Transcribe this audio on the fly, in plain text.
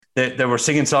They were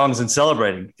singing songs and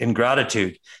celebrating in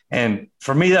gratitude. And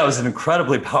for me, that was an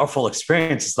incredibly powerful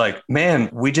experience. It's like, man,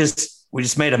 we just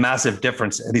made a massive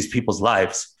difference in these people's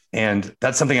lives. And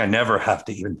that's something I never have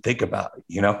to even think about.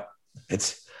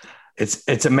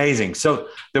 It's amazing. So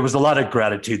there was a lot of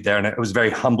gratitude there, and it was very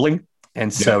humbling.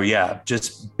 And so,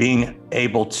 just being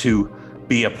able to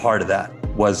be a part of that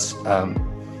was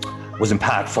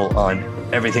impactful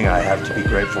on everything I have to be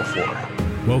grateful for.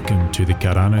 Welcome to the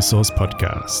Cardano Source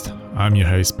podcast. I'm your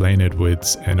host, Blaine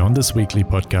Edwards, and on this weekly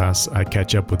podcast, I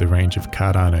catch up with a range of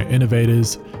Cardano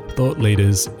innovators, thought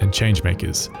leaders, and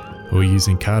changemakers who are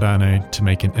using Cardano to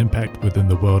make an impact within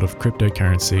the world of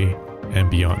cryptocurrency and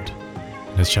beyond.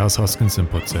 As Charles Hoskinson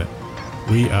puts it,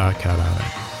 we are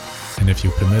Cardano, and if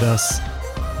you'll permit us,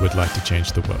 we'd like to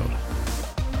change the world.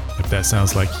 If that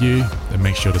sounds like you, then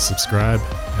make sure to subscribe,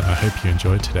 and I hope you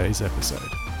enjoyed today's episode.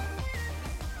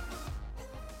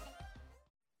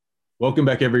 Welcome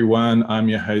back, everyone. I'm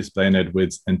your host, Blaine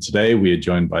Edwards, and today we are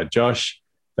joined by Josh,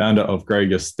 founder of Grow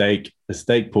Your Stake, a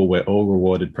stake pool where all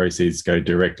rewarded proceeds go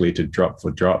directly to Drop for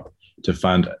Drop to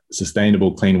fund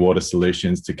sustainable clean water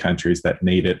solutions to countries that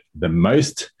need it the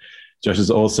most. Josh is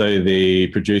also the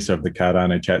producer of the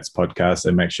Cardano Chats podcast,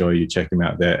 so make sure you check him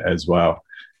out there as well.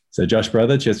 So Josh,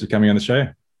 brother, cheers for coming on the show.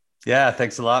 Yeah,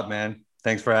 thanks a lot, man.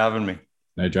 Thanks for having me.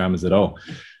 No dramas at all.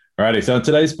 Alrighty, so on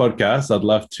today's podcast, I'd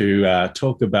love to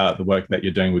talk about the work that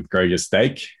you're doing with Grow Your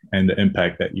Stake and the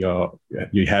impact that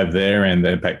you have there and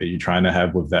the impact that you're trying to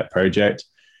have with that project.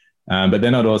 But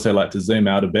then I'd also like to zoom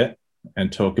out a bit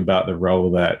and talk about the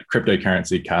role that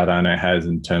cryptocurrency Cardano has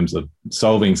in terms of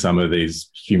solving some of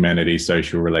these humanity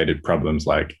social related problems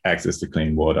like access to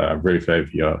clean water, a roof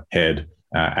over your head,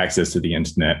 access to the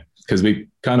internet. Because we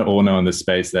kind of all know in this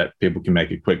space that people can make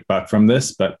a quick buck from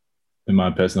this, but in my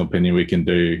personal opinion, we can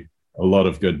do a lot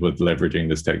of good with leveraging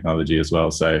this technology as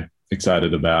well. So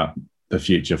excited about the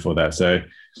future for that. So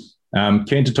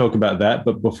keen to talk about that.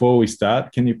 But before we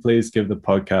start, can you please give the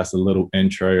podcast a little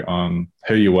intro on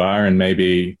who you are and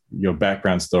maybe your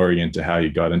background story into how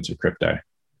you got into crypto?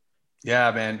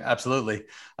 Yeah, man, absolutely.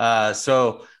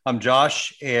 So I'm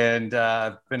Josh, and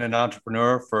I've been an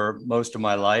entrepreneur for most of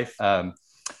my life. But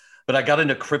I got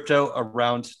into crypto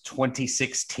around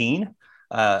 2016.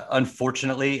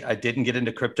 Unfortunately, I didn't get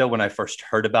into crypto when I first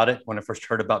heard about it. When I first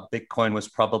heard about Bitcoin was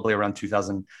probably around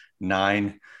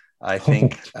 2009, I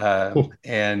think.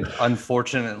 And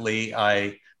unfortunately,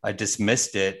 I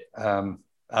dismissed it out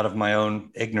of my own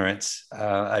ignorance.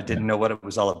 I didn't know what it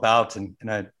was all about, and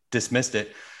I dismissed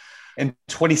it. In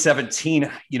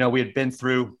 2017, we had been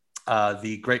through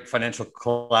the great financial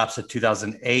collapse of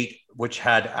 2008, which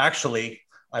had actually,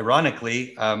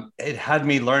 ironically, it had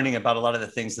me learning about a lot of the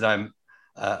things that I'm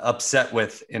upset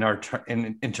with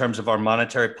in terms of our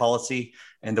monetary policy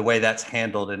and the way that's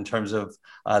handled in terms of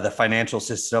the financial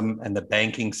system and the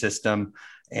banking system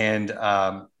and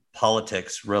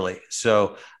politics, really.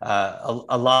 So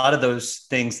a lot of those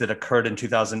things that occurred in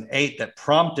 2008 that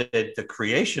prompted the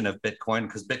creation of Bitcoin,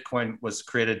 because Bitcoin was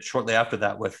created shortly after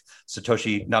that with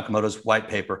Satoshi Nakamoto's white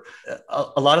paper.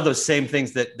 A lot of those same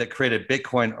things that created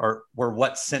Bitcoin were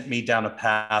what sent me down a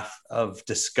path of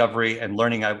discovery and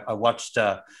learning. I watched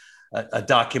a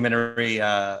documentary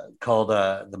called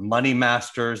The Money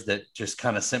Masters that just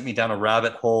kind of sent me down a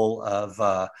rabbit hole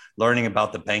of learning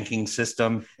about the banking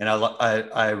system. And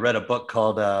I read a book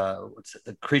called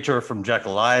The Creature from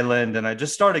Jekyll Island. And I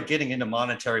just started getting into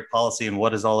monetary policy and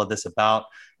what is all of this about.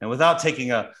 And without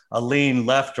taking a lean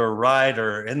left or right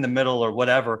or in the middle or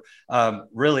whatever,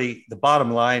 really the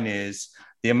bottom line is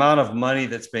the amount of money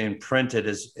that's being printed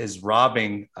is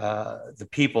robbing the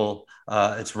people.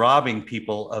 It's robbing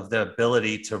people of the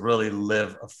ability to really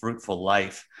live a fruitful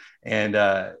life. And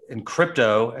in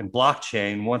crypto and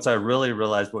blockchain, once I really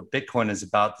realized what Bitcoin is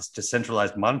about, this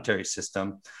decentralized monetary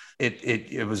system,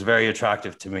 it was very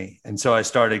attractive to me. And so I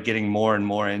started getting more and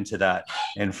more into that.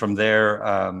 And from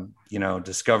there,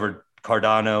 discovered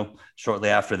Cardano shortly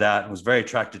after that and was very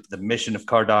attracted to the mission of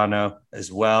Cardano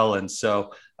as well. And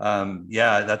so,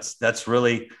 that's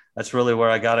really where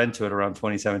I got into it around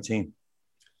 2017.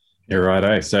 You're right.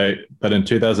 But in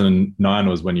 2009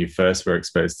 was when you first were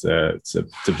exposed to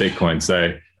Bitcoin. So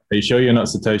are you sure you're not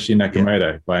Satoshi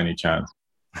Nakamoto by any chance?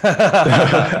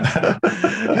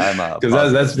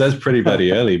 Because that's pretty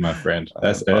bloody early, my friend.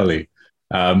 That's early.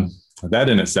 That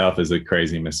in itself is a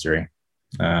crazy mystery,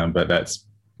 but that's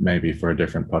maybe for a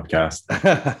different podcast.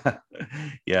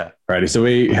 Yeah. Righty. So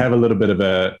we have a little bit of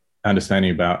a understanding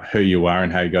about who you are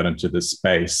and how you got into this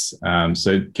space.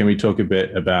 So can we talk a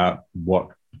bit about what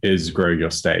is Grow Your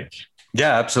Stake?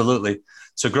 Yeah, absolutely.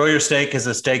 So Grow Your Stake is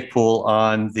a stake pool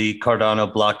on the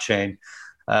Cardano blockchain.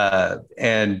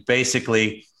 And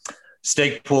basically,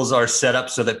 stake pools are set up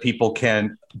so that people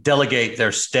can delegate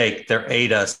their stake, their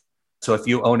ADA. So if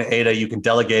you own ADA, you can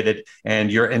delegate it,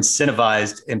 and you're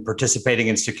incentivized in participating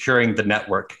in securing the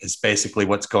network is basically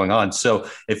what's going on. So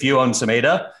if you own some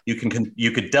ADA, you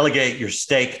could delegate your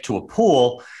stake to a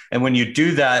pool. And when you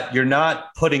do that, you're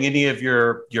not putting any of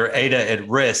your ADA at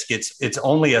risk. It's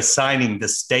only assigning the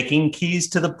staking keys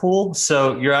to the pool.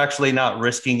 So you're actually not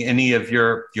risking any of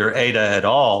your ADA at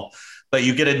all, but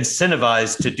you get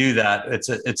incentivized to do that.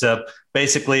 It's a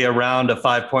basically around a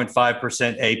 5.5%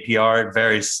 APR. It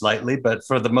varies slightly, but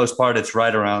for the most part, it's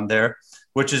right around there,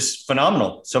 which is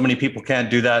phenomenal. So many people can't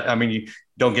do that. I mean, you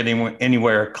don't get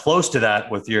anywhere close to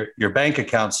that with your bank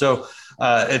account. So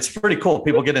it's pretty cool.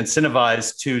 People get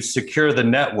incentivized to secure the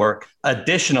network.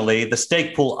 Additionally, the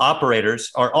stake pool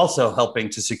operators are also helping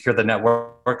to secure the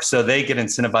network, so they get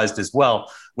incentivized as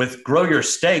well. With Grow Your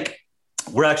Stake,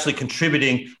 we're actually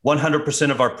contributing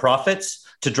 100% of our profits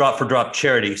to Drop for Drop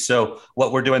charity. So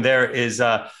what we're doing there is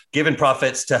giving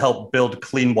profits to help build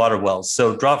clean water wells.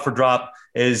 So Drop for Drop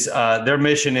is their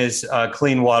mission is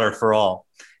clean water for all.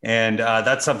 And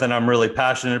that's something I'm really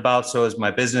passionate about. So is my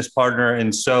business partner.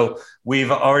 And so we've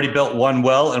already built one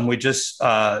well, and we just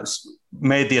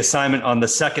made the assignment on the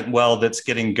second well that's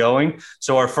getting going.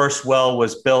 So our first well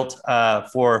was built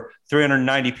for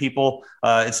 390 people.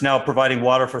 It's now providing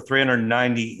water for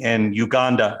 390 in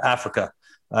Uganda, Africa,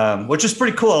 which is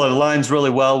pretty cool. It aligns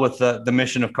really well with the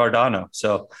mission of Cardano.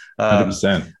 So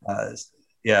 100%.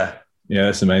 Yeah. Yeah,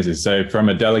 that's amazing. So from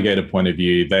a delegator point of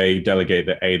view, they delegate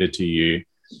the ADA to you.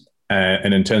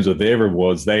 And in terms of their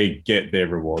rewards, they get their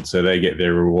rewards. So they get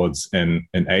their rewards in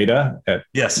ADA at,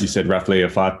 yes, you said roughly a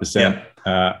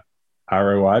 5%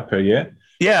 ROI per year.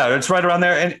 Yeah, it's right around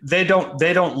there. And they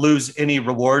don't lose any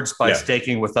rewards by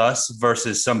staking with us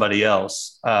versus somebody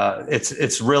else.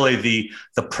 It's really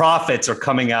the profits are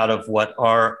coming out of what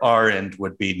our end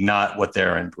would be, not what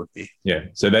their end would be. Yeah.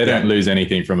 So they don't lose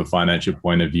anything from a financial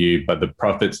point of view, but the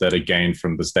profits that are gained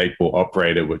from the stake pool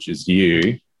operator, which is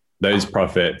you, those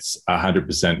profits are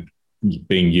 100%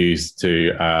 being used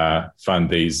to fund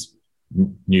these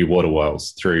new water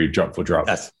wells through Drop for Drop.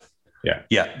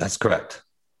 Yeah, that's correct.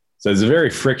 So it's a very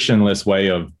frictionless way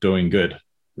of doing good,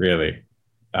 really.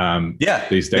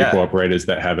 These stake pool operators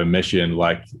that have a mission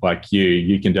like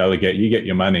you can delegate, you get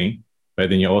your money,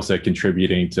 but then you're also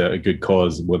contributing to a good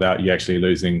cause without you actually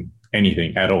losing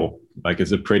anything at all. Like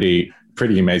it's a pretty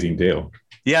amazing deal.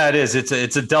 Yeah, it is.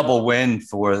 It's a double win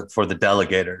for the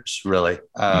delegators, really,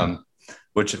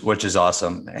 which is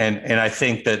awesome. And I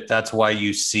think that's why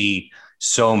you see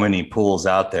so many pools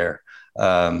out there.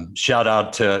 Shout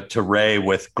out to Ray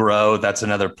with Grow. That's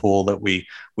another pool that we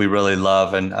really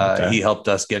love, and he helped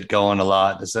us get going a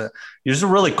lot. There's a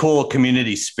really cool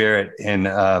community spirit in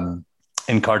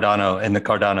Cardano, in the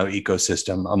Cardano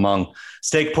ecosystem, among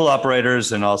stake pool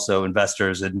operators and also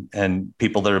investors and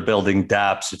people that are building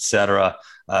dApps, et cetera.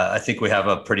 I think we have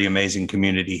a pretty amazing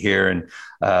community here.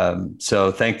 And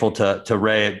so thankful to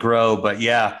Ray at Grow. But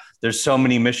yeah, there's so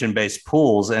many mission-based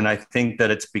pools. And I think that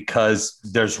it's because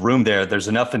there's room there. There's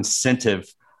enough incentive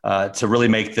to really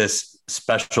make this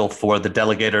special for the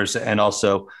delegators and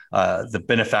also the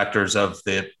benefactors of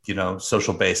the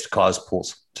social-based cause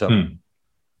pools. So.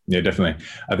 Yeah, definitely.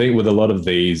 I think with a lot of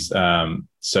these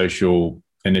social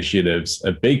initiatives,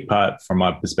 a big part from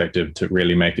my perspective to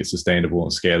really make it sustainable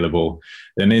and scalable,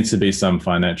 there needs to be some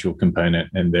financial component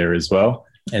in there as well.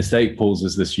 And stake pools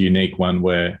is this unique one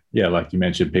where, like you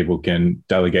mentioned, people can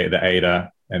delegate the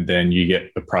ADA and then you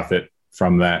get a profit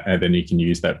from that and then you can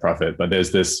use that profit. But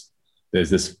there's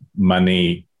this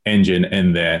money engine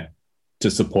in there to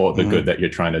support the good that you're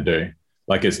trying to do.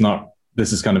 Like this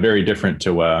is kind of very different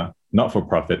to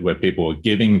not-for-profit where people are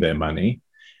giving their money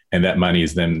and that money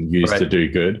is then used to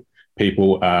do good.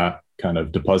 People are kind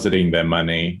of depositing their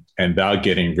money and they're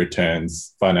getting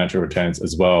returns, financial returns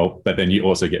as well, but then you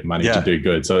also get money to do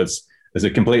good. So it's a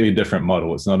completely different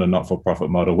model. It's not a not-for-profit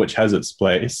model, which has its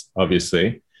place,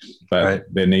 obviously, but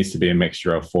there needs to be a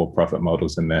mixture of for-profit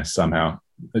models in there somehow.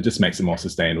 It just makes it more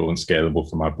sustainable and scalable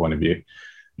from my point of view.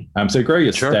 So Grow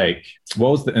Your Stake, what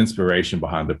was the inspiration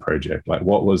behind the project? Like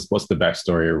what's the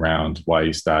backstory around why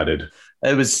you started?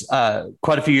 It was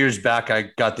quite a few years back.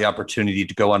 I got the opportunity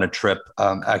to go on a trip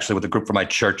actually with a group from my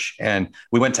church, and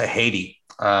we went to Haiti.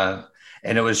 And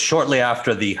it was shortly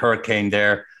after the hurricane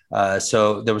there.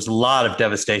 So there was a lot of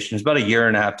devastation. It was about a year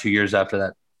and a half, 2 years after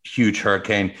that huge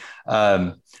hurricane.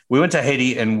 We went to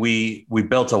Haiti and we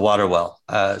built a water well.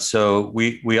 So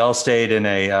we all stayed in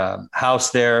a house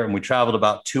there, and we traveled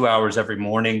about 2 hours every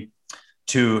morning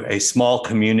to a small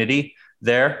community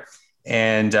there.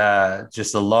 and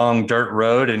just a long dirt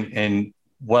road. And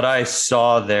what I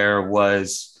saw there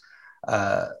was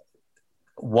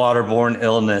waterborne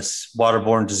illness,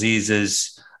 waterborne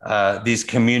diseases, these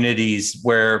communities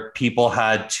where people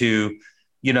had to,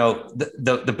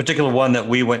 the particular one that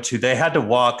we went to, they had to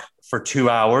walk for 2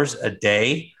 hours a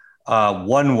day,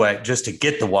 one way just to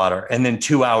get the water, and then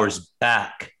 2 hours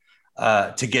back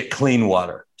to get clean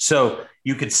water. So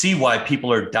you could see why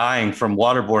people are dying from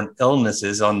waterborne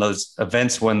illnesses on those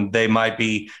events when they might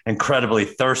be incredibly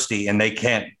thirsty and they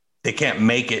can't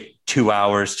make it 2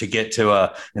 hours to get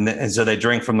to and so they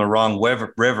drink from the wrong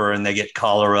river and they get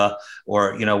cholera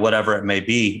or, whatever it may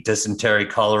be, dysentery,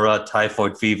 cholera,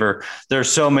 typhoid fever.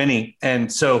 There's so many.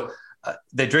 And so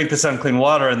they drink this unclean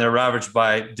water and they're ravaged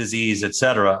by disease, et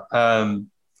cetera.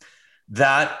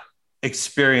 That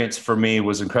experience for me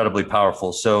was incredibly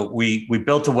powerful. So we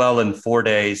built a well in 4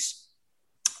 days,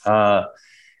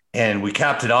 and we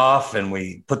capped it off and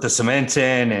we put the cement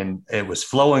in and it was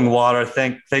flowing water.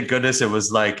 Thank goodness it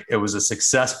was a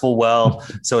successful well.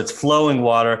 So it's flowing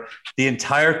water. The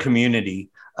entire community,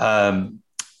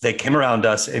 they came around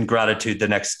us in gratitude the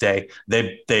next day.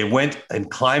 They went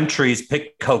and climbed trees,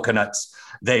 picked coconuts.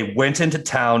 They went into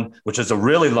town, which was a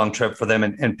really long trip for them,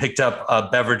 and picked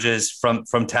up beverages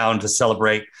from town to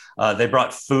celebrate. They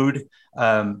brought food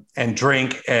and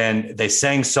drink, and they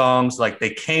sang songs. Like, they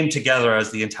came together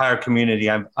as the entire community.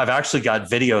 I've actually got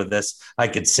video of this I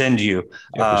could send you.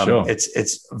 Yeah, for sure.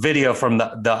 It's video from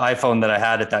the iPhone that I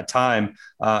had at that time,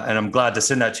 and I'm glad to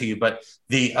send that to you. But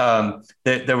they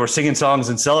were singing songs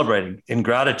and celebrating in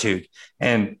gratitude.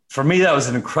 And for me, that was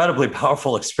an incredibly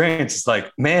powerful experience. It's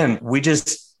like, man, we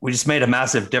just made a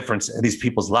massive difference in these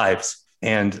people's lives.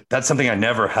 And that's something I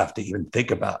never have to even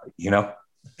think about.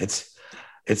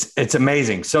 It's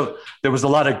amazing. So there was a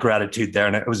lot of gratitude there,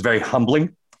 and it was very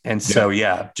humbling. And so,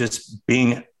 just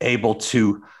being able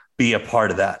to be a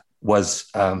part of that was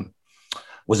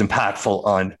impactful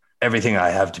on everything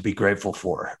I have to be grateful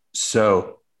for.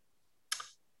 So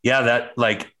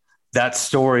that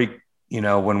story,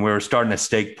 when we were starting a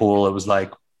stake pool, it was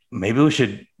like, maybe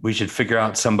we should figure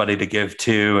out somebody to give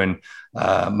to. And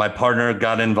my partner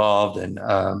got involved, and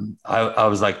I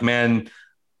was like, man,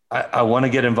 I want to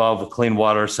get involved with clean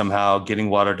water somehow, getting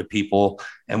water to people.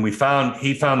 And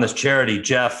he found this charity.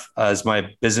 Jeff, as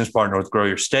my business partner with Grow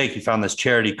Your Stake, he found this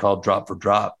charity called Drop for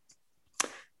Drop.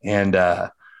 And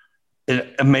an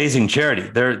amazing charity.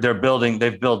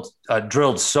 They've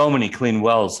drilled so many clean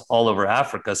wells all over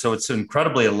Africa. So it's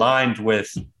incredibly aligned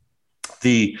with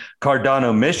the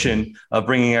Cardano mission of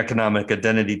bringing economic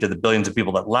identity to the billions of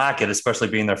people that lack it, especially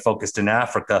being they're focused in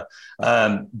Africa.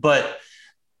 But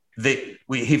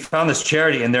he found this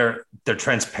charity, and they're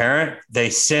transparent. They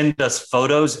send us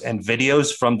photos and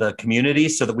videos from the community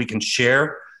so that we can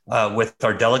share with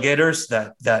our delegators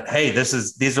that hey,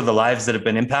 these are the lives that have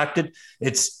been impacted.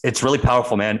 It's really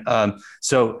powerful, man.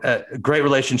 So a great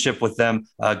relationship with them.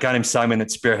 A guy named Simon that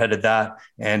spearheaded that,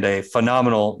 and a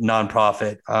phenomenal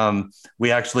nonprofit.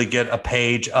 We actually get a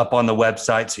page up on the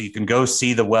website, so you can go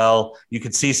see the well. You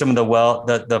can see some of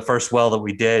the first well that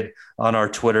we did on our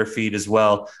Twitter feed as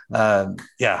well.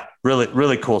 Really,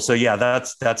 really cool. So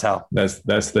that's how. That's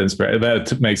the inspiration.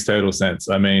 That makes total sense.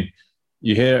 I mean,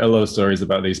 you hear a lot of stories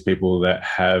about these people that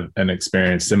have an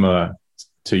experience similar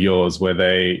to yours, where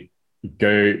they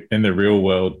go in the real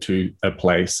world to a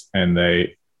place and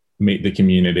they meet the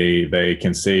community. They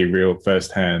can see real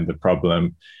firsthand the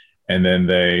problem, and then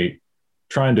they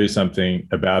try and do something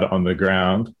about it on the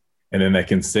ground, and then they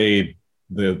can see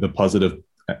the positive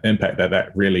impact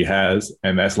that really has,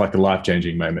 and that's like a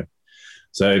life-changing moment.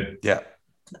 So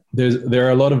there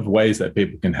are a lot of ways that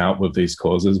people can help with these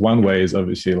causes. One way is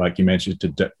obviously, like you mentioned,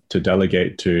 to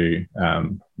delegate to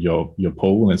your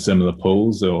pool and similar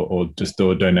pools, or just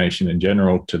do a donation in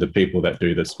general to the people that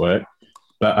do this work.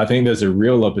 But I think there's a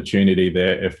real opportunity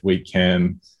there if we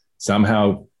can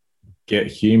somehow get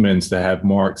humans to have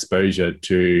more exposure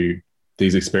to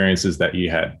these experiences that you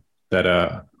had, that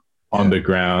are on the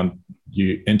ground,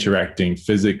 you interacting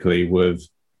physically with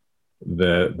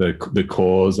the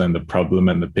cause and the problem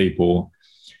and the people.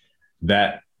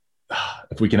 That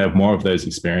if we can have more of those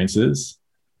experiences,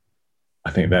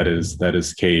 I think that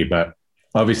is key. But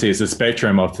obviously it's a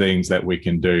spectrum of things that we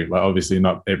can do. Like, obviously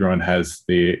not everyone has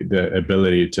the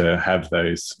ability to have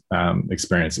those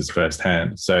experiences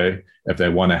firsthand. So if they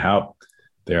want to help,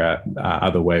 there are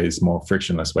other ways, more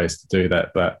frictionless ways to do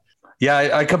that. But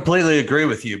I completely agree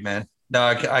with you, man. No,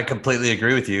 I completely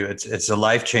agree with you. It's a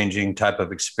life-changing type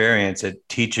of experience. It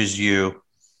teaches you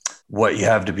what you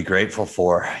have to be grateful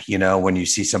for, when you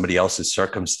see somebody else's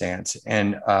circumstance.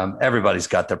 And everybody's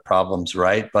got their problems,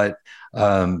 right? But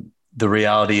the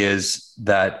reality is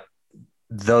that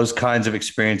those kinds of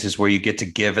experiences where you get to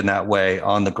give in that way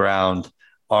on the ground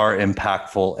are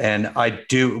impactful. And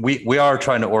we are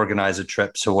trying to organize a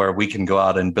trip so where we can go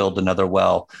out and build another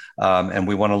well. And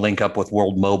we want to link up with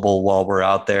World Mobile while we're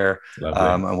out there.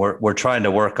 And we're trying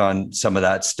to work on some of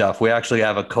that stuff. We actually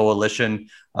have a coalition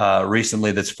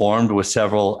recently that's formed with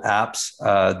several apps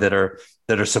that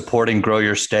are supporting Grow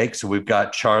Your Stake. So we've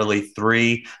got Charlie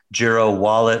 3, Giro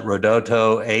Wallet,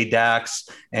 Rodoto, ADAX,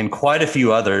 and quite a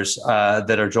few others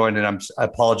that are joining. I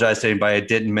apologize to anybody I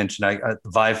didn't mention.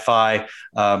 ViFi.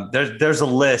 There's a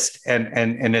list,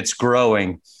 and it's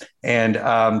growing. And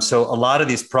so a lot of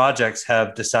these projects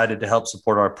have decided to help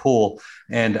support our pool,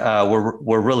 and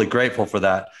we're really grateful for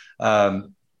that.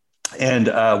 And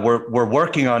we're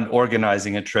working on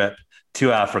organizing a trip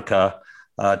to Africa.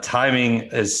 Timing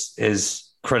is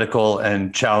critical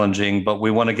and challenging, but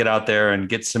we want to get out there and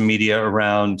get some media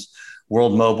around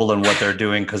World Mobile and what they're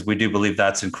doing, because we do believe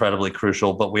that's incredibly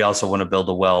crucial, but we also want to build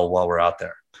a well while we're out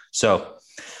there. So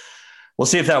we'll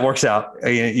see if that works out.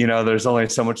 There's only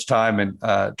so much time,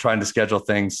 and trying to schedule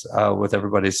things with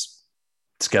everybody's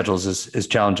schedules is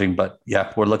challenging, but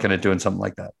yeah, we're looking at doing something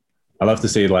like that. I love to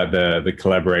see like the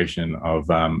collaboration of,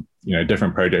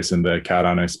 different projects in the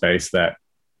Cardano space that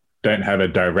don't have a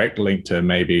direct link to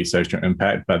maybe social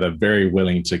impact, but are very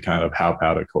willing to kind of help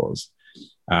out a cause.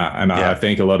 I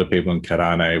think a lot of people in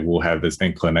Cardano will have this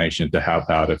inclination to help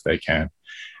out if they can.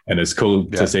 And it's cool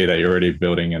to see that you're already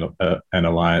building an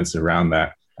alliance around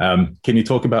that. Can you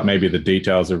talk about maybe the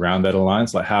details around that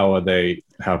alliance? Like, how are they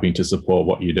helping to support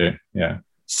what you do? Yeah.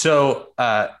 So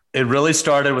it really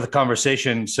started with a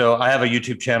conversation. So I have a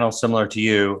YouTube channel similar to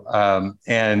you,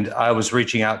 and I was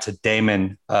reaching out to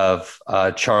Damon of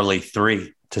Charlie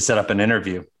 3 to set up an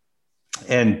interview.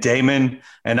 And Damon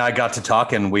and I got to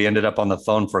talking. We ended up on the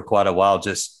phone for quite a while,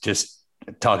 just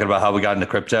talking about how we got into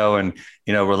crypto and,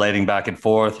 relating back and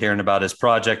forth, hearing about his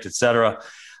project, et cetera.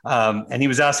 And he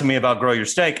was asking me about Grow Your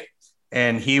Stake.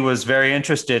 And he was very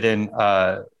interested in,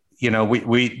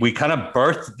 we kind of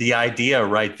birthed the idea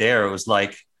right there. It was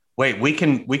like, wait, we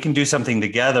can do something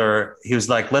together. He was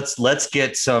like, let's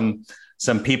get some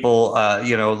people,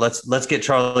 let's get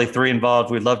Charlie 3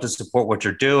 involved. We'd love to support what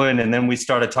you're doing. And then we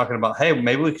started talking about, hey,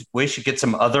 maybe we should get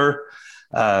some of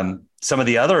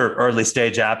the other early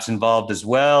stage apps involved as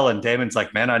well. And Damon's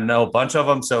like, man, I know a bunch of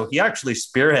them. So he actually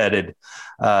spearheaded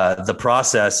the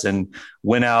process and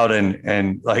went out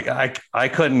and like, I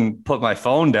couldn't put my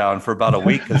phone down for about a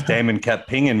week because Damon kept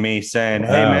pinging me saying,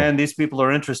 hey man, these people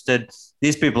are interested.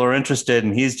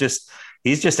 And he's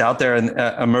just out there and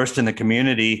immersed in the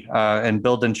community and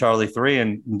building Charlie 3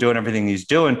 and doing everything he's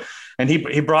doing. And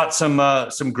he brought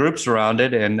some groups around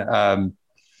it. And,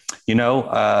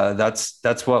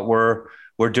 that's what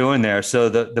we're doing there. So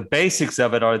the basics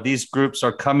of it are these groups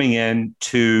are coming in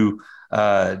to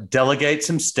delegate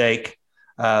some stake,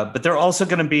 but they're also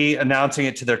going to be announcing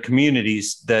it to their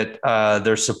communities that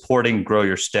they're supporting Grow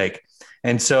Your Stake.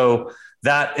 And so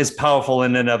that is powerful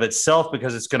in and of itself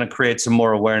because it's going to create some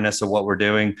more awareness of what we're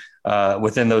doing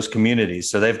within those communities.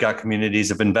 So they've got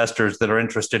communities of investors that are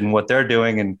interested in what they're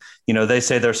doing. And, they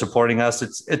say they're supporting us.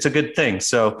 It's a good thing.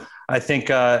 So I think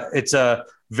it's a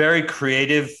very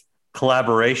creative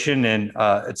collaboration, and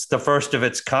it's the first of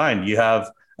its kind. You have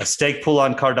a stake pool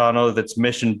on Cardano that's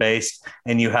mission-based,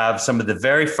 and you have some of the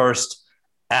very first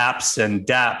apps and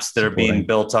dApps that are being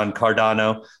built on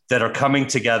Cardano that are coming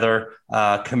together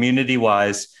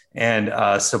community-wise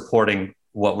and supporting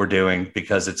what we're doing,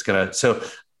 because it's going to. So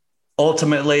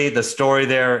ultimately, the story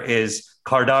there is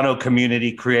Cardano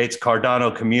community creates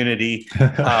Cardano community,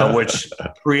 which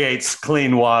creates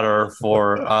clean water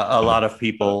for a lot of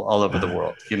people all over the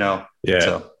world, Yeah.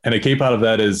 So. And a key part of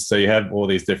that is, so you have all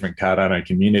these different Cardano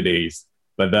communities,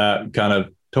 but they're kind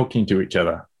of talking to each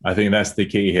other. I think that's the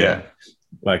key here. Yeah.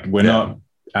 Like we're not,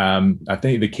 I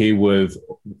think the key with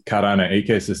Cardano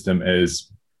ecosystem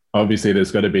is obviously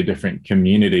there's got to be different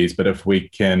communities, but if we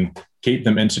can keep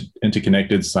them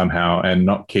interconnected somehow and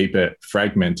not keep it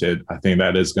fragmented, I think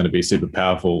that is going to be super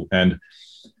powerful. And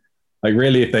like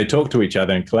really, if they talk to each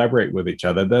other and collaborate with each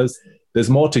other, there's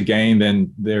more to gain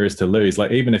than there is to lose.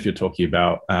 Like even if you're talking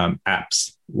about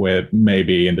apps where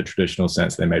maybe in the traditional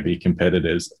sense, they may be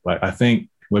competitors, like I think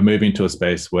we're moving to a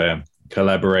space where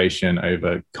collaboration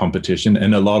over competition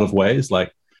in a lot of ways.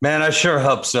 Like, man, I sure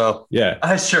hope so. Yeah,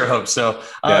 I sure hope so.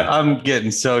 Yeah. I'm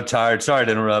getting so tired. Sorry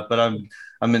to interrupt, but I'm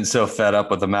getting so fed up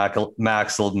with the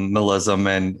maximalism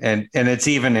and it's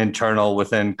even internal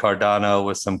within Cardano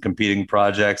with some competing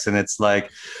projects. And it's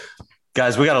like,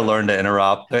 Guys, we got to learn to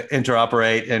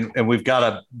interoperate, and we've got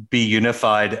to be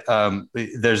unified.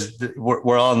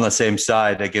 We're all on the same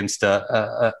side against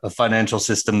a financial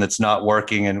system that's not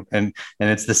working, and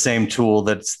it's the same tool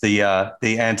that's the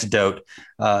antidote,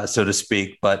 so to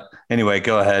speak. But anyway,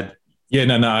 go ahead. Yeah,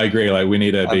 no, I agree. Like we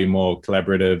need to be more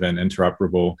collaborative and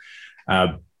interoperable.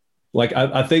 I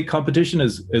think competition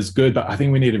is good, but I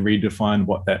think we need to redefine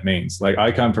what that means. Like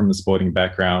I come from a sporting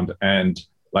background, and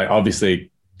like obviously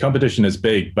competition is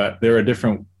big, but there are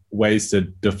different ways to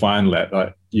define that.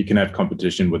 Like you can have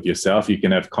competition with yourself, you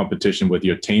can have competition with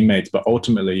your teammates, but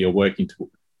ultimately you're working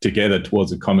together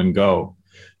towards a common goal.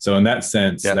 So in that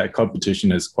sense, that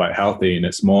competition is quite healthy, and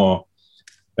it's more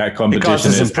that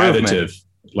competition is additive.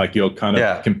 Like you're kind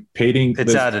of competing,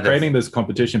 creating this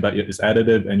competition, but it's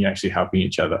additive, and you're actually helping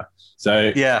each other.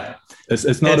 So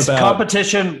it's not about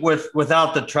competition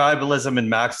without the tribalism and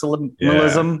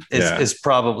maximalism is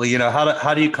probably,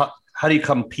 how do you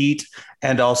compete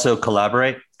and also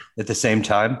collaborate at the same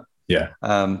time?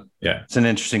 It's an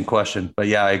interesting question, but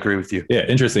I agree with you.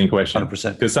 Interesting question.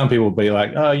 100%. Because some people will be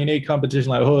like, oh, you need competition,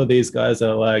 like, oh, these guys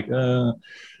are like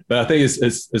but I think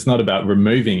it's not about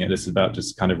removing it, it's about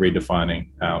just kind of redefining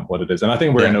what it is. And I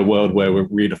think we're in a world where we're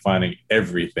redefining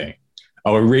everything.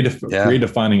 We're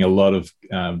redefining a lot of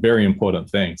very important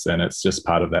things, and it's just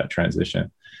part of that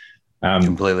transition.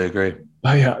 Completely agree.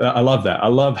 Oh yeah, I love that. I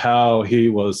love how he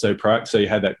was so proactive. So you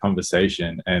had that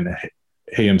conversation, and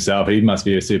he must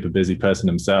be a super busy person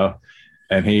himself,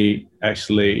 and he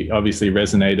actually obviously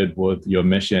resonated with your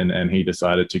mission, and he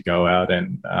decided to go out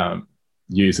and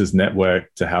use his network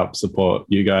to help support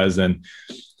you guys. And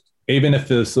even if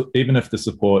the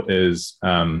support is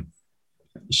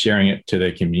sharing it to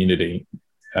their community,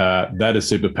 that is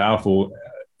super powerful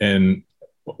in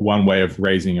one way of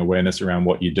raising awareness around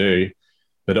what you do,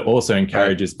 but it also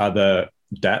encourages other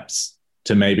DApps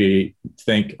to maybe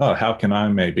think, oh, how can I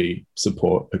maybe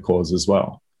support a cause as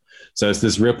well? So it's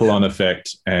this ripple on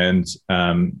effect, and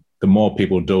the more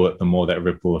people do it, the more that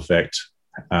ripple effect,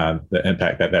 the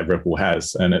impact that ripple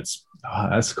has. And that's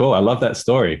cool. I love that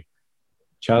story.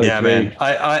 Charlie. Yeah, man.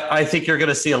 I think you're going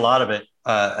to see a lot of it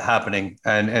happening,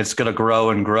 and it's going to grow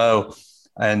and grow.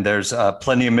 And there's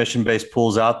plenty of mission-based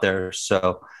pools out there.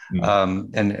 So, I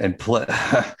mean,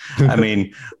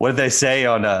 what did they say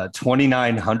on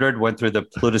 2,900 went through the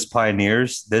Plutus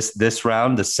Pioneers this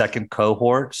round, the second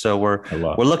cohort. So we're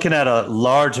looking at a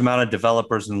large amount of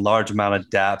developers and large amount of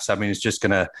DApps. I mean, it's just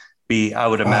going to be, I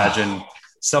would imagine,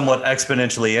 somewhat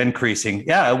exponentially increasing.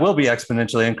 Yeah, it will be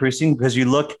exponentially increasing, because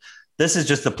this is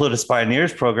just the Plutus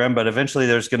Pioneers program, but eventually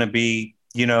there's going to be,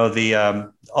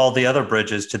 all the other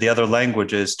bridges to the other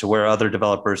languages, to where other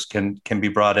developers can be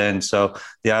brought in. So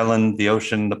the island, the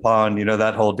ocean, the pond,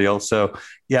 that whole deal. So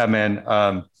yeah, man,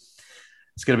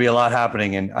 it's going to be a lot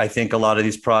happening. And I think a lot of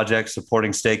these projects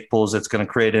supporting stake pools, it's going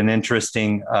to create an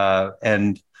interesting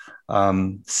and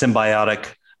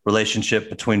symbiotic relationship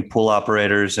between pool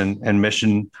operators and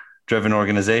mission-driven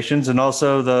organizations, and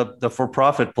also the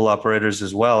for-profit pool operators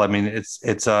as well. I mean,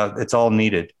 it's all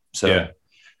needed. So yeah.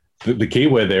 The key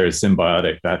word there is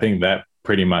symbiotic. I think that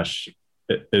pretty much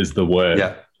is the word.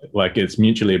 Yeah. Like it's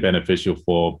mutually beneficial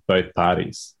for both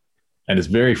parties, and it's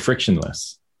very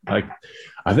frictionless. Like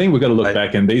I think we've got to look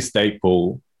back, and these stake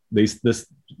pool, the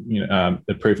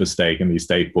proof of stake and these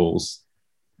stake pools,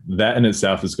 that in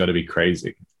itself has got to be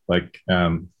crazy. Like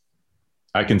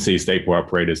I can see stake pool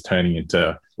operators turning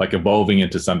into evolving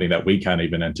into something that we can't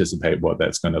even anticipate what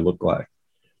that's going to look like.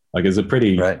 Like it's a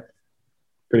pretty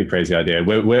crazy idea.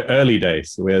 We're early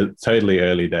days. We're totally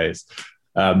early days.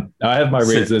 I have my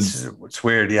reasons. It's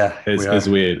weird. Yeah. It's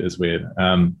weird.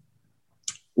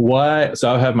 Why?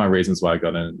 So I have my reasons why I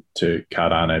got into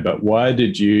Cardano, but why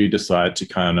did you decide to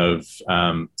kind of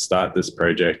start this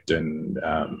project and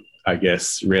I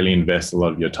guess really invest a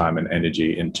lot of your time and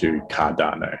energy into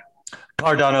Cardano?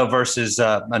 Cardano versus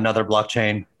another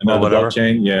blockchain.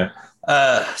 Blockchain, yeah.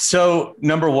 So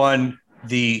number one,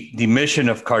 the mission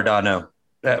of Cardano.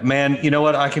 Man, you know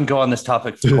what? I can go on this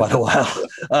topic for quite a while.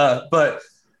 But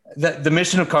the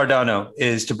mission of Cardano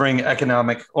is to bring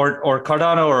economic or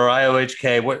Cardano or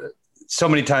IOHK, so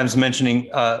many times mentioning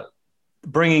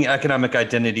bringing economic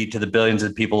identity to the billions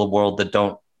of people in the world that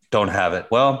don't have it.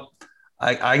 Well,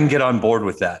 I can get on board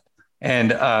with that.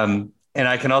 And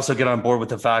I can also get on board with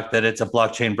the fact that it's a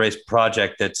blockchain-based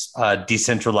project that's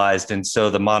decentralized. And so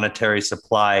the monetary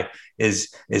supply is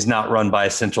not run by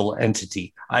a central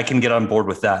entity. I can get on board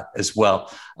with that as well.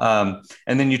 And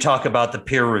then you talk about the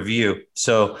peer review.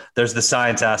 So there's the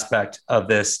science aspect of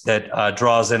this that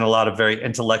draws in a lot of very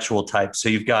intellectual types. So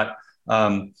you've got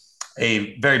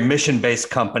a very mission-based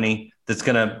company that's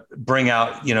going to bring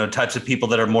out, types of people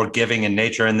that are more giving in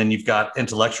nature. And then you've got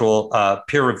intellectual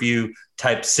peer review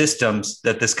type systems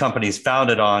that this company is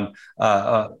founded on,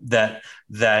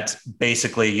 that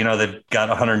basically, they've got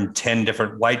 110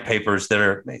 different white papers that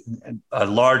are, a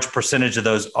large percentage of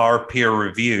those are peer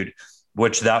reviewed,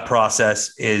 which that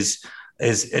process is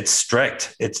it's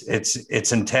strict,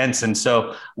 it's intense. And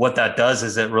so what that does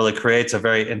is it really creates a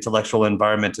very intellectual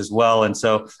environment as well. And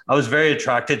so I was very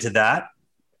attracted to that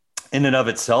in and of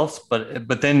itself.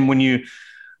 But then when you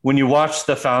watch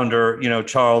the founder,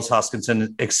 Charles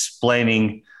Hoskinson,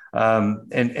 explaining,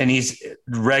 and he's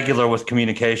regular with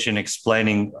communication,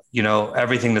 explaining,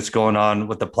 everything that's going on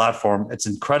with the platform, it's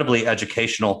incredibly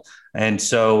educational. And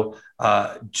so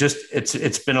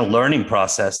it's been a learning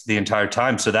process the entire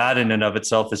time. So that in and of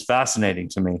itself is fascinating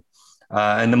to me.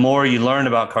 And the more you learn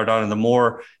about Cardano, the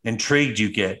more intrigued you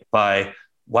get by,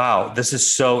 wow, this is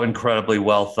so incredibly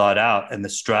well thought out, and the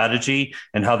strategy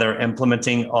and how they're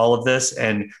implementing all of this,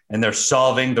 and they're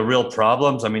solving the real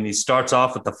problems. I mean, he starts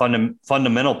off with the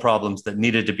fundamental problems that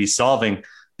needed to be solved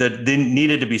by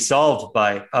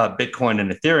Bitcoin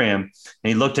and Ethereum. And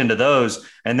he looked into those,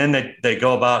 and then they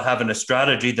go about having a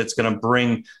strategy that's going to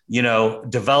bring,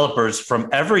 developers from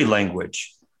every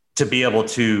language to be able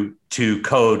to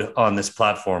code on this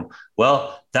platform.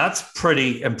 Well, that's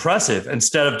pretty impressive.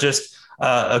 Instead of just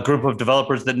a group of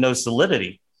developers that know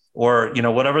Solidity or,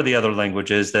 whatever the other language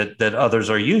is that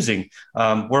others are using,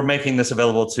 we're making this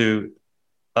available to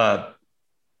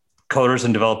coders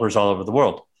and developers all over the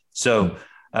world. So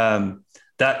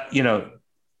that,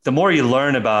 the more you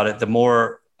learn about it, the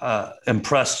more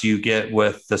impressed you get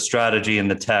with the strategy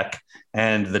and the tech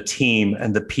and the team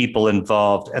and the people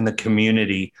involved and the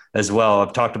community as well.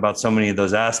 I've talked about so many of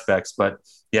those aspects, but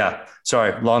yeah,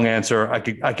 sorry, long answer. I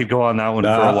could go on that one for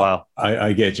a while.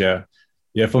 I get you.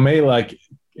 Yeah, for me,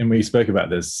 and we spoke about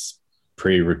this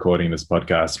pre-recording this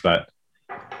podcast, but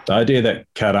the idea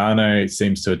that Cardano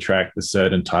seems to attract a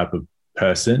certain type of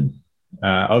person.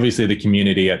 Obviously, the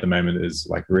community at the moment is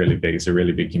really big. It's a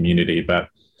really big community, but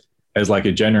as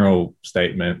a general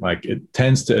statement, it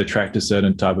tends to attract a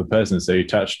certain type of person. So you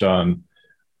touched on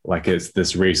it's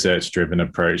this research-driven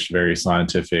approach, very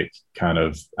scientific kind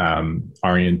of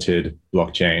oriented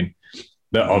blockchain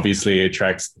that obviously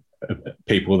attracts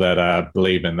people that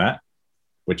believe in that,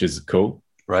 which is cool.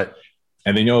 Right.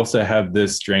 And then you also have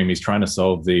this dream. He's trying to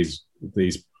solve these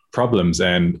problems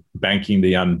and banking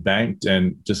the unbanked,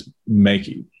 and just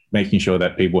making sure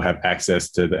that people have access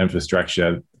to the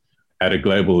infrastructure at a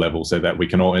global level so that we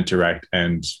can all interact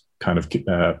and kind of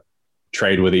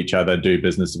trade with each other, do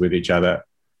business with each other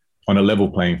on a level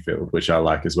playing field, which I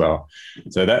like as well.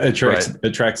 So that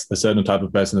attracts a certain type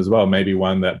of person as well, maybe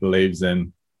one that believes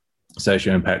in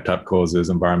social impact type causes,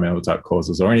 environmental type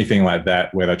causes, or anything like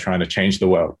that, where they're trying to change the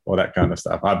world or that kind of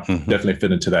stuff. I definitely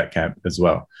fit into that camp as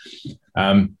well.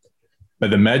 But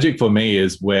the magic for me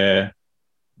is where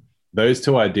those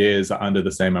two ideas are under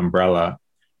the same umbrella.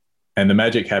 And the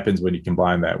magic happens when you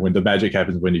combine that, when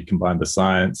you combine the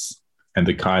science and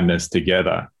the kindness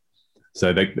together.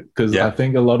 So because I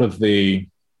think a lot of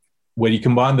when you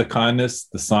combine the kindness,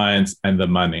 the science, and the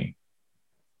money,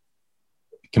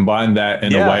 combine that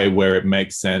in a way where it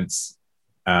makes sense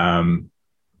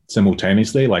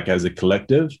simultaneously, as a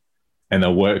collective, and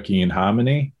they're working in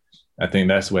harmony, I think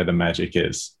that's where the magic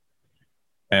is.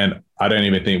 And I don't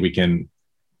even think we can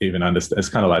even understand. It's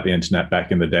kind of like the internet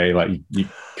back in the day.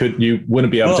 You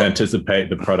wouldn't be able to anticipate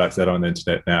the products that are on the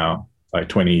internet now,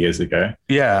 20 years ago.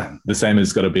 Yeah. The same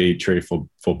has got to be true for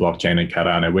blockchain and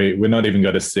Cardano. We're not even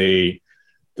going to see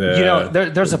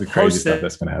there's a post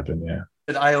that's going to happen. Yeah.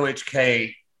 At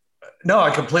IOHK. No,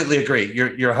 I completely agree.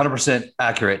 You're 100%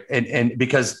 accurate. And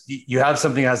because you have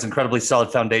something that has incredibly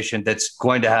solid foundation that's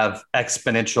going to have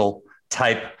exponential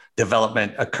type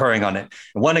development occurring on it.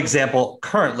 And one example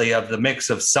currently of the mix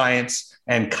of science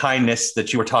and kindness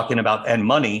that you were talking about and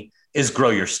money is Grow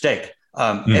Your Stake,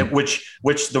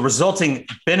 which the resulting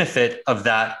benefit of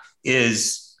that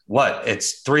is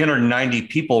it's 390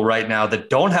 people right now that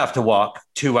don't have to walk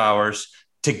 2 hours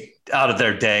out of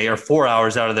their day or 4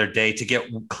 hours out of their day to get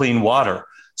clean water.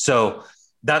 So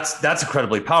that's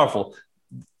incredibly powerful.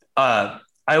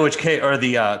 IOHK or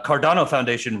the Cardano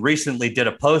Foundation recently did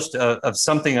a post of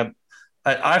something.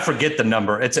 I forget the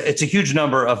number. It's a huge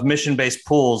number of mission-based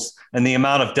pools and the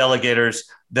amount of delegators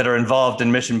that are involved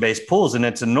in mission-based pools, and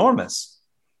it's enormous.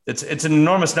 It's an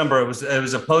enormous number. It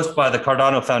was a post by the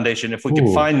Cardano Foundation. If we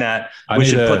could find that, we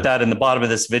should put that in the bottom of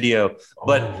this video.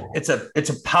 But it's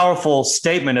a powerful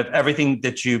statement of everything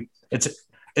that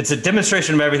it's a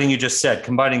demonstration of everything you just said,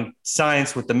 combining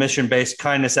science with the mission-based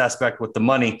kindness aspect with the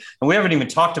money. And we haven't even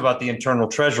talked about the internal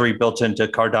treasury built into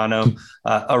Cardano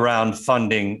around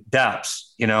funding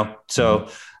dApps, you know? So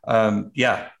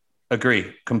yeah,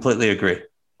 agree, completely agree.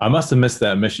 I must have missed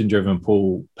that mission-driven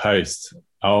pool post.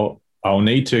 I'll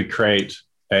need to create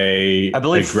I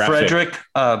believe Frederick,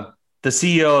 the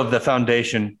CEO of the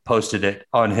foundation, posted it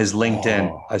on his LinkedIn.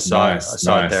 Oh, I saw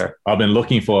it there. I've been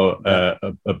looking for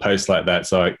a post like that.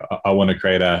 So I want to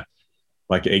create an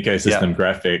ecosystem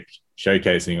graphic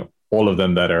showcasing all of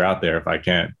them that are out there if I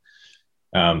can.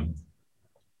 I'm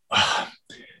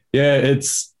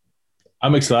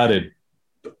excited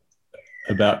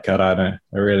about Cardano.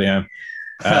 I really am.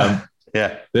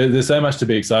 There's so much to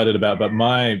be excited about, but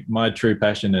my true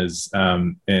passion is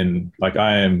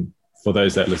for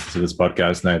those that listen to this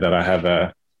podcast know that I have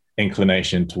a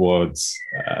inclination towards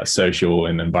social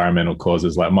and environmental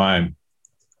causes. Like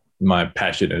my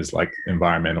passion is like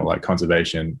environmental, like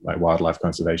conservation, like wildlife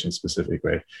conservation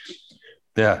specifically.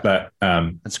 Yeah, but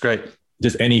that's great.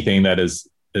 Just anything that is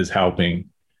helping,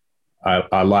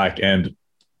 I like, and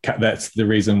that's the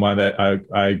reason why that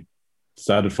I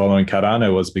started following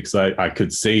Cardano was because I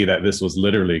could see that this was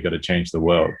literally going to change the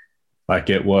world. Like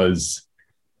it was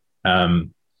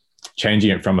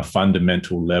changing it from a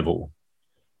fundamental level.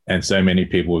 And so many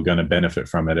people were going to benefit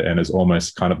from it. And it's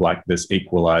almost kind of like this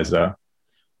equalizer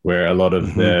where a lot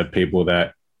of the people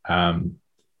that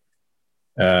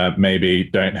maybe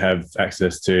don't have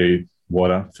access to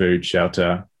water, food,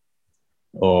 shelter,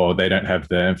 or they don't have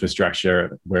the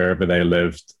infrastructure wherever they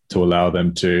live to allow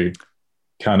them to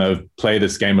kind of play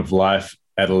this game of life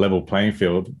at a level playing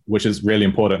field, which is really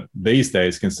important these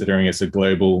days, considering it's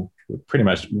pretty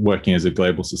much working as a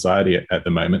global society at the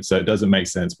moment. So it doesn't make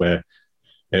sense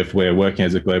if we're working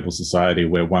as a global society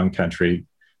where one country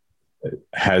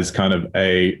has kind of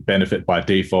a benefit by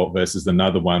default versus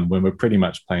another one when we're pretty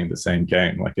much playing the same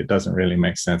game. Like it doesn't really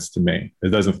make sense to me. It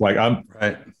doesn't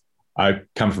I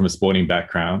come from a sporting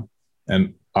background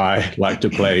and I like to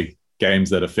play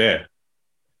games that are fair.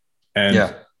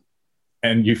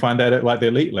 And you find that at like the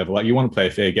elite level, like you want to play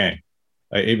a fair game,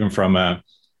 like even from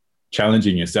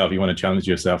challenging yourself, you want to challenge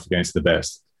yourself against the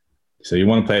best. So you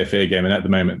want to play a fair game. And at the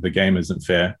moment, the game isn't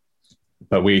fair,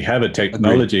 but we have a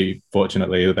technology,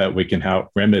 fortunately, that we can help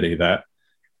remedy that.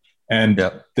 And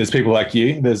there's people like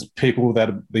you, there's people that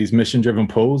are these mission-driven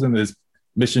pools, and there's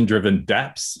mission-driven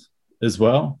dApps as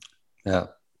well. Yeah.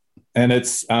 And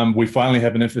it's, we finally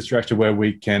have an infrastructure where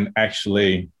we can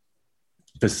actually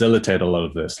facilitate a lot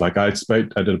of this. Like I did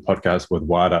a podcast with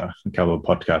Wada a couple of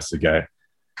podcasts ago,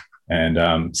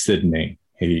 and Sydney,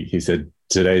 he said,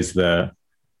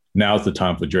 now's the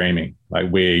time for dreaming.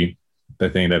 Like the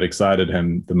thing that excited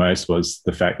him the most was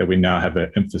the fact that we now have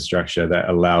an infrastructure that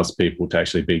allows people to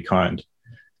actually be kind,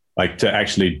 like to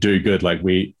actually do good. Like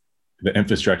the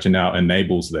infrastructure now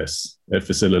enables this. It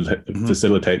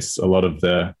facilitates a lot of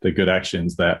the good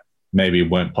actions that maybe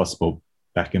weren't possible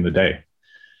back in the day.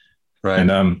 Right.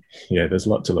 And there's a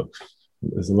lot to look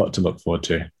forward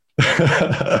to.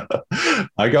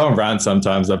 I go and rant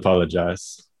sometimes. I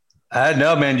apologize.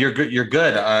 No, man, you're good. You're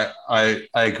good. I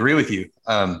agree with you.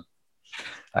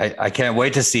 I can't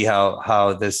wait to see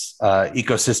how this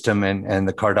ecosystem and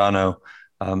the Cardano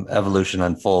evolution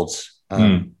unfolds.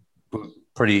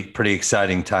 Pretty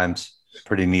exciting times.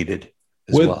 Pretty needed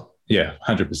as well. Yeah,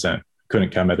 100%. Couldn't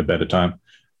come at a better time.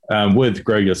 With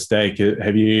Grow Your Stake,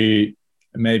 have you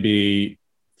maybe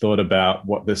thought about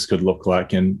what this could look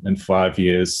like in 5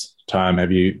 years' time?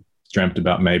 Have you dreamt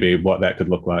about maybe what that could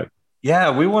look like?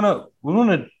 Yeah, we want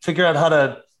to figure out how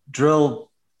to drill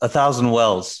 1,000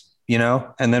 wells,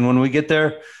 and then when we get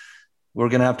there, we're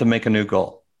going to have to make a new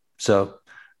goal. So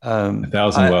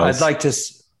 1,000 wells. I'd like to,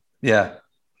 yeah,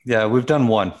 we've done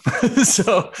one.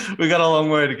 So we got a long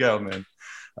way to go, man.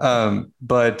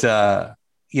 But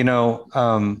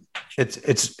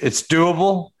it's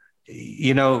doable.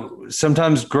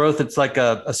 Sometimes growth, it's like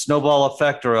a snowball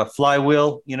effect or a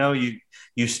flywheel.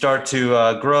 You start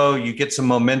to grow, you get some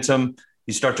momentum,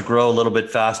 you start to grow a little bit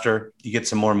faster, you get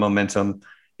some more momentum,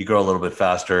 you grow a little bit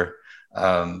faster.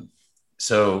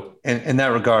 So in that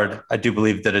regard, I do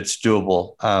believe that it's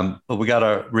doable. But we got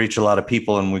to reach a lot of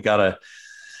people, and we got to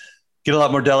get a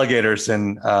lot more delegators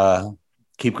and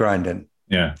keep grinding.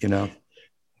 Yeah.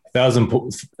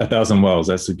 1,000 wells,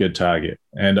 that's a good target.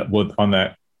 And on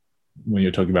that, when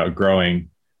you're talking about growing,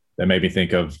 that made me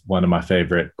think of one of my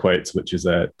favorite quotes, which is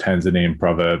a Tanzanian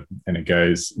proverb, and it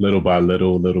goes, little by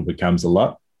little, little becomes a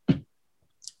lot.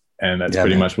 And that's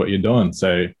pretty much what you're doing.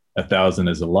 So 1,000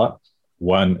 is a lot,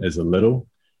 one is a little,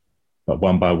 but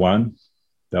one by one,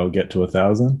 they'll get to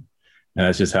 1,000. And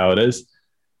that's just how it is.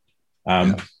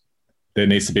 Um, there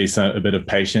needs to be a bit of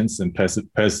patience and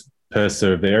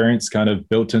perseverance kind of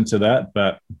built into that,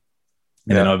 but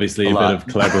and then obviously a bit of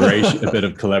collaboration, a bit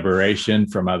of collaboration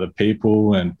from other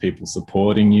people and people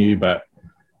supporting you. But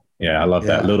yeah, I love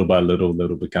that. Little by little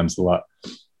becomes a lot.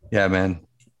 Yeah, man.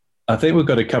 I think we've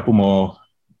got a couple more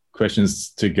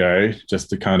questions to go, just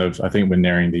to kind of, I think we're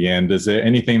nearing the end. Is there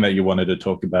anything that you wanted to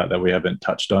talk about that we haven't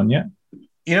touched on yet?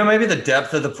 Maybe the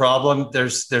depth of the problem.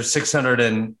 There's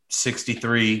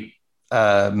 663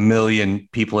 million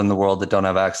people in the world that don't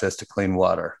have access to clean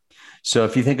water. So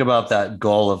if you think about that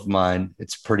goal of mine,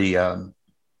 it's pretty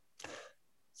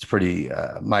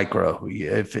micro.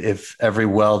 If every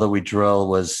well that we drill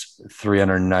was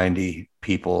 390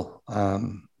 people,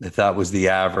 if that was the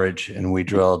average and we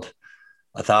drilled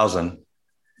 1,000,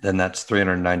 then that's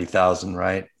 390,000,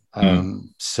 right?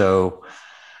 So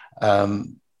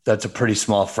that's a pretty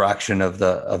small fraction of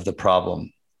the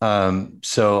problem.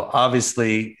 So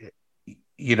obviously,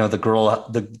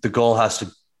 the goal has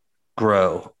to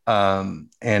grow.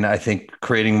 And I think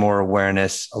creating more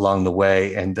awareness along the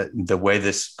way and the way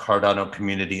this Cardano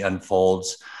community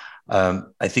unfolds,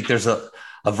 I think there's a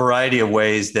variety of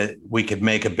ways that we could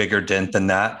make a bigger dent than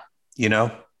that,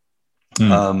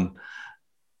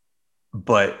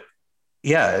 but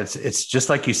yeah, it's just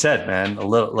like you said, man, a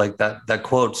little like that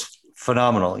quote's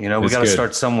phenomenal. We got to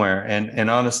start somewhere. And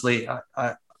honestly,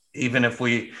 I even if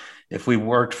we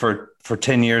worked for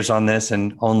 10 years on this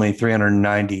and only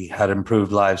 390 had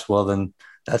improved lives, well, then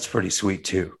that's pretty sweet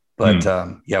too. But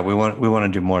we want to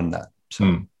do more than that. So,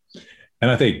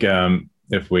 and I think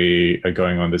if we are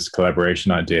going on this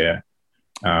collaboration idea,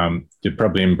 you'd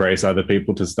probably embrace other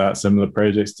people to start similar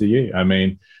projects to you. I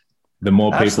mean, the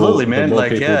more people,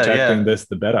 tackling this,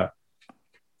 the better.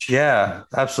 Yeah,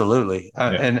 absolutely.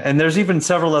 And there's even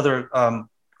several other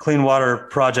clean water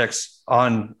projects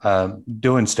on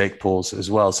doing stake pools as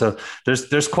well. So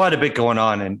there's quite a bit going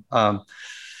on, and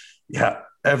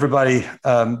everybody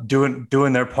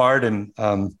doing their part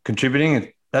and contributing,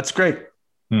 and that's great.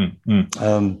 It's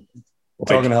all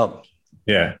going to help.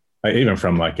 Yeah, even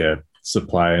from like a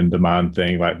supply and demand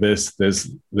thing like this, there's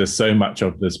so much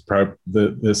of this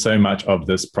there's so much of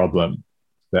this problem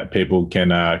that people can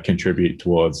contribute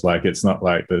towards. Like, it's not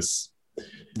like this.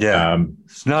 Yeah,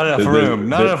 it's not enough room.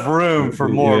 Not enough room for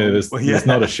more. There's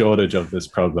not a shortage of this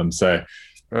problem. So,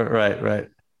 right.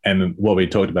 And what we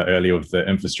talked about earlier with the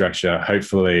infrastructure,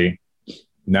 hopefully,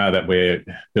 now that we're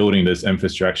building this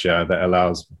infrastructure that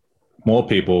allows more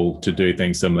people to do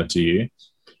things similar to you,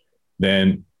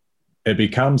 then it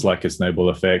becomes like a snowball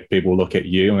effect. People look at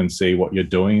you and see what you're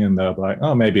doing, and they're like,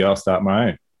 "Oh, maybe I'll start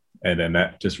my own." And then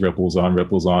that just ripples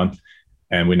on,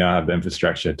 and we now have the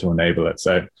infrastructure to enable it.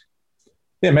 So,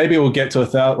 yeah, maybe we'll get to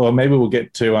 1,000, or maybe we'll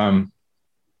get to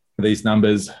these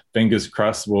numbers. Fingers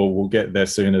crossed, we'll get there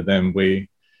sooner than we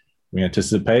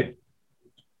anticipate.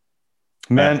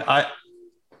 Man,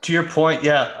 to your point,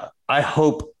 yeah, I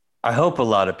hope a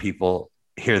lot of people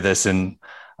hear this and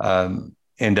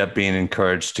end up being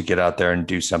encouraged to get out there and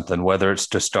do something, whether it's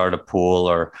to start a pool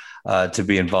or to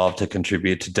be involved, to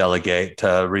contribute, to delegate,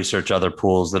 to research other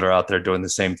pools that are out there doing the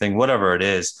same thing, whatever it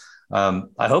is. I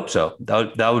hope so.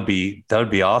 That would be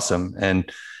awesome.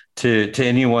 And to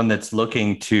anyone that's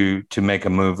looking to make a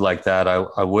move like that,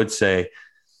 I would say,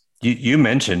 you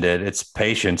mentioned it. It's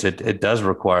patience. It does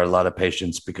require a lot of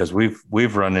patience, because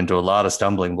we've run into a lot of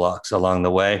stumbling blocks along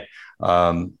the way.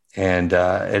 And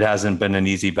it hasn't been an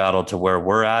easy battle to where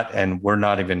we're at, and we're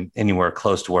not even anywhere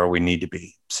close to where we need to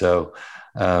be. So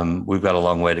we've got a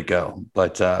long way to go.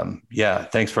 But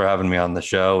thanks for having me on the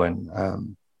show.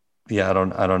 And I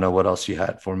don't know what else you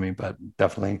had for me, but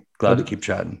definitely glad to keep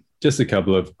chatting. Just a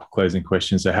couple of closing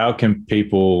questions. So how can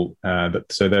people,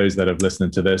 so those that have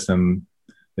listened to this and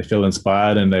they feel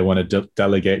inspired and they want to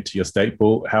delegate to your stake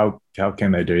pool, how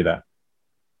can they do that?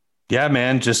 Yeah,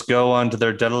 man, just go onto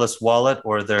their Daedalus wallet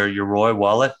or their Yoroi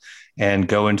wallet and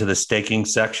go into the staking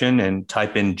section and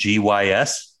type in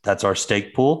GYS. That's our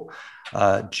stake pool.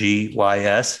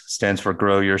 GYS stands for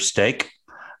Grow Your Stake.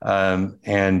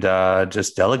 And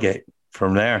just delegate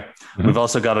from there. Mm-hmm. We've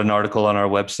also got an article on our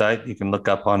website. You can look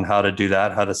up on how to do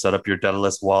that, how to set up your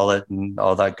Daedalus wallet and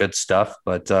all that good stuff.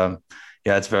 But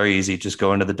it's very easy. Just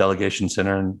go into the delegation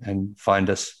center and find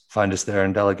us there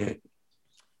and delegate.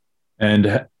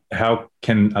 And how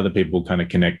can other people kind of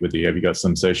connect with you? Have you got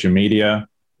some social media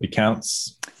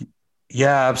accounts?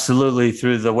 Yeah, absolutely.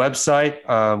 Through the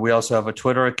website. We also have a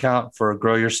Twitter account for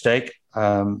Grow Your Stake.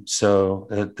 So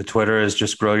the Twitter is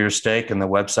just Grow Your Stake, and the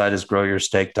website is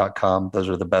growyourstake.com. Those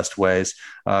are the best ways.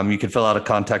 You can fill out a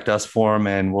contact us form,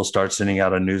 and we'll start sending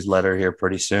out a newsletter here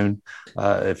pretty soon.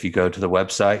 If you go to the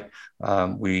website,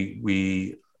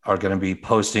 We are going to be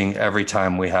posting every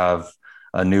time we have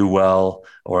a new well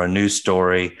or a new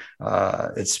story.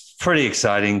 It's pretty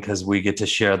exciting because we get to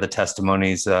share the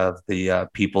testimonies of the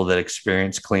people that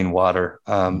experience clean water.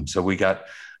 So we got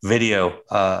video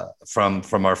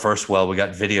from our first well. We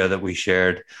got video that we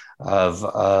shared of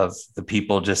the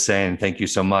people just saying, "Thank you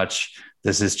so much.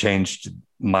 This has changed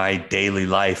my daily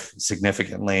life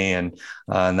significantly," and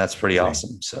that's pretty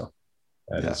awesome. So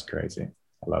that is crazy.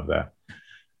 I love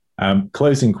that.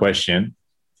 Closing question.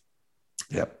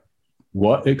 Yep.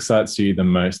 What excites you the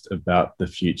most about the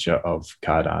future of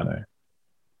Cardano?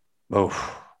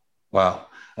 Oh, wow.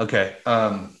 Okay.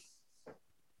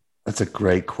 That's a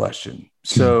great question.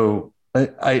 So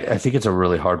I think it's a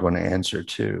really hard one to answer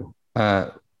too.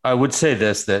 I would say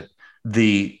this, that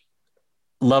the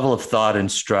level of thought and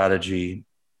strategy,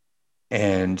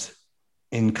 and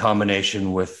in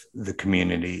combination with the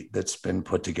community that's been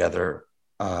put together,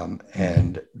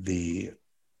 and the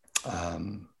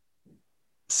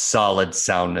solid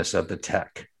soundness of the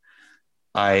tech,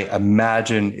 I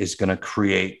imagine is going to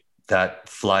create that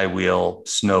flywheel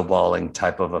snowballing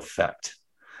type of effect.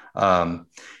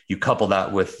 You couple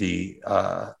that with the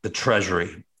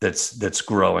treasury that's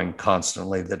growing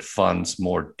constantly, that funds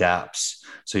more dApps.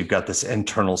 So you've got this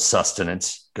internal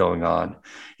sustenance going on.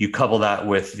 You couple that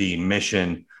with the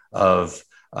mission of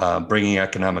bringing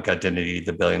economic identity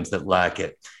to the billions that lack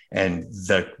it, and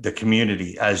the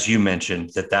community, as you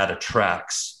mentioned, that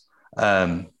attracts.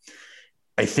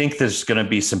 I think there's going to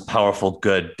be some powerful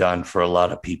good done for a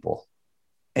lot of people,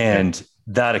 and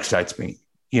that excites me.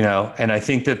 And I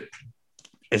think that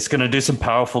it's going to do some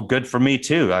powerful good for me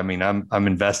too. I mean, I'm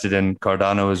invested in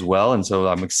Cardano as well, and so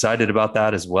I'm excited about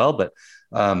that as well. But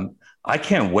I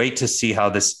can't wait to see how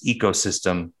this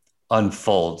ecosystem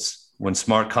unfolds when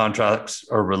smart contracts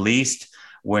are released,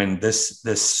 when this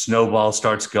snowball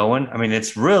starts going. I mean,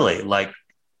 it's really like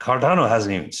Cardano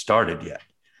hasn't even started yet.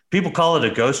 People call it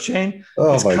a ghost chain.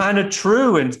 It's kind of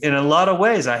true in a lot of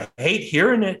ways. I hate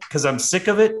hearing it because I'm sick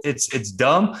of it. It's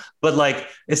dumb, but like,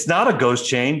 it's not a ghost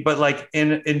chain, but like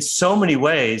in so many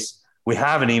ways, we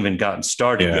haven't even gotten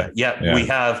started yet. We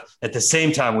have, at the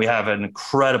same time, we have an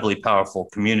incredibly powerful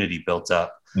community built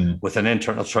up with an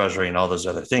internal treasury and all those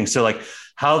other things. So like,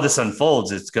 how this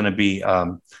unfolds, it's going to be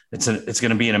it's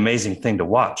going to be an amazing thing to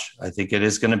watch. I think it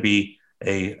is going to be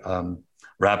a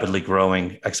rapidly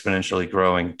growing, exponentially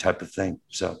growing type of thing.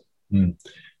 So,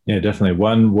 yeah, definitely.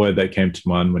 One word that came to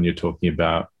mind when you're talking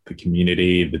about the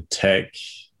community, the tech,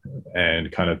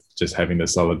 and kind of just having the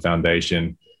solid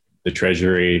foundation, the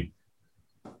treasury.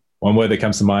 One word that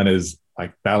comes to mind is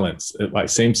like balance. It like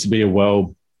seems to be a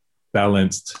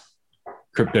well-balanced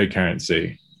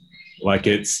cryptocurrency. Like,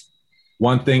 it's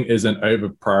one thing isn't over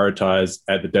prioritized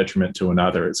at the detriment to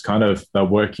another. It's kind of, they're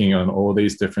working on all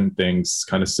these different things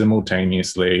kind of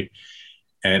simultaneously,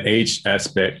 and each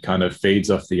aspect kind of feeds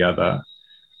off the other.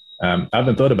 I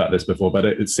haven't thought about this before, but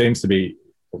it seems to be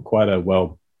quite a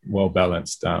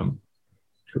well-balanced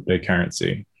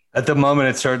cryptocurrency. At the moment,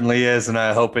 it certainly is, and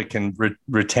I hope it can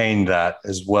retain that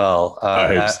as well.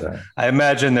 I hope so. I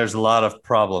imagine there's a lot of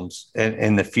problems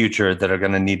in the future that are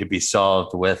going to need to be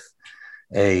solved with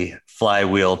a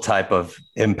flywheel type of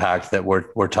impact that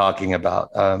we're talking about.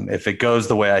 If it goes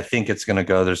the way I think it's going to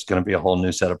go, there's going to be a whole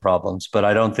new set of problems. But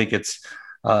I don't think it's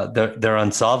they're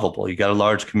unsolvable. You got a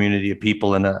large community of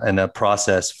people in a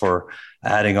process for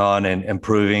adding on and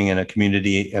improving, and a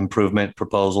community improvement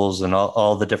proposals, and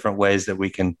all the different ways that we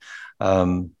can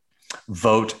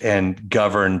vote and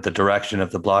govern the direction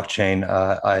of the blockchain.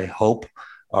 I hope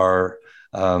are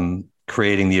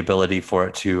creating the ability for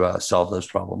it to solve those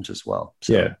problems as well.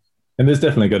 So. Yeah. And there's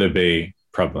definitely got to be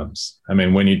problems. I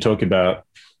mean, when you talk about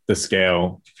the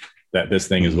scale that this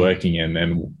thing is working in,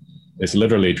 and it's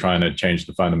literally trying to change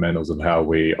the fundamentals of how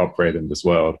we operate in this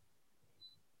world,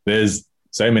 there's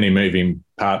so many moving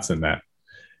parts in that.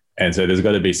 And so there's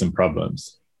got to be some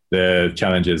problems. The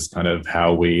challenge is kind of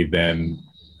how we then,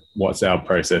 what's our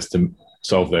process to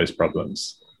solve those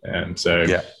problems? And so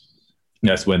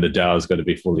that's when the DAO has got to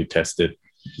be fully tested,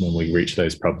 when we reach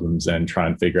those problems and try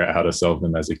and figure out how to solve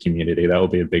them as a community. That will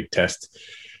be a big test,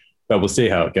 but we'll see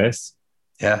how it goes.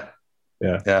 Yeah.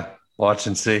 Watch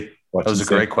and see. That was a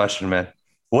great question, man.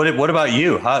 What about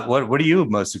you? What are you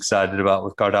most excited about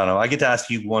with Cardano? I get to ask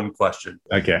you one question.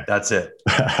 Okay. That's it.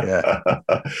 Yeah.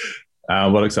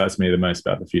 What excites me the most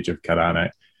about the future of Cardano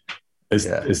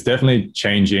is definitely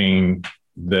changing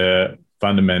the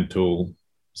fundamental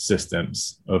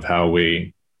systems of how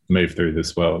we move through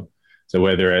this world. So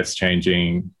whether it's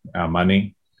changing our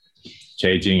money,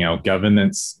 changing our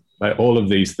governance, like all of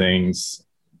these things,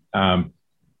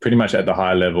 pretty much at the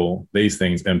high level, these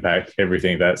things impact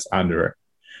everything that's under it.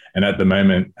 And at the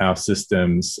moment, our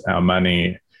systems, our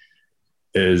money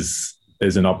isn't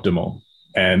optimal.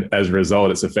 And as a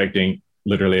result, it's affecting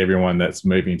literally everyone that's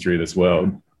moving through this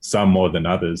world, some more than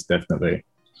others, definitely.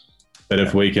 But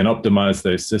if we can optimize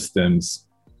those systems,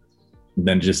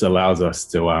 then it just allows us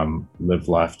to live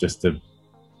life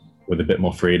with a bit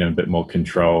more freedom, a bit more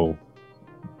control,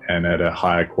 and at a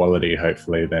higher quality,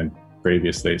 hopefully, than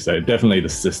previously. So definitely the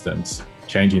systems,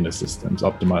 changing the systems,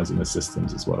 optimizing the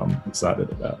systems is what I'm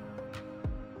excited about.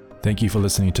 Thank you for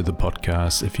listening to the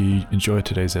podcast. If you enjoyed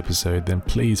today's episode, then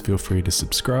please feel free to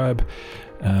subscribe.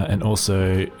 And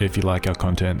also, if you like our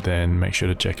content, then make sure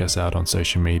to check us out on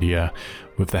social media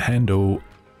with the handle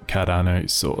Cardano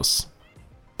Source.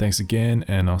 Thanks again,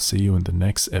 and I'll see you in the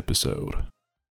next episode.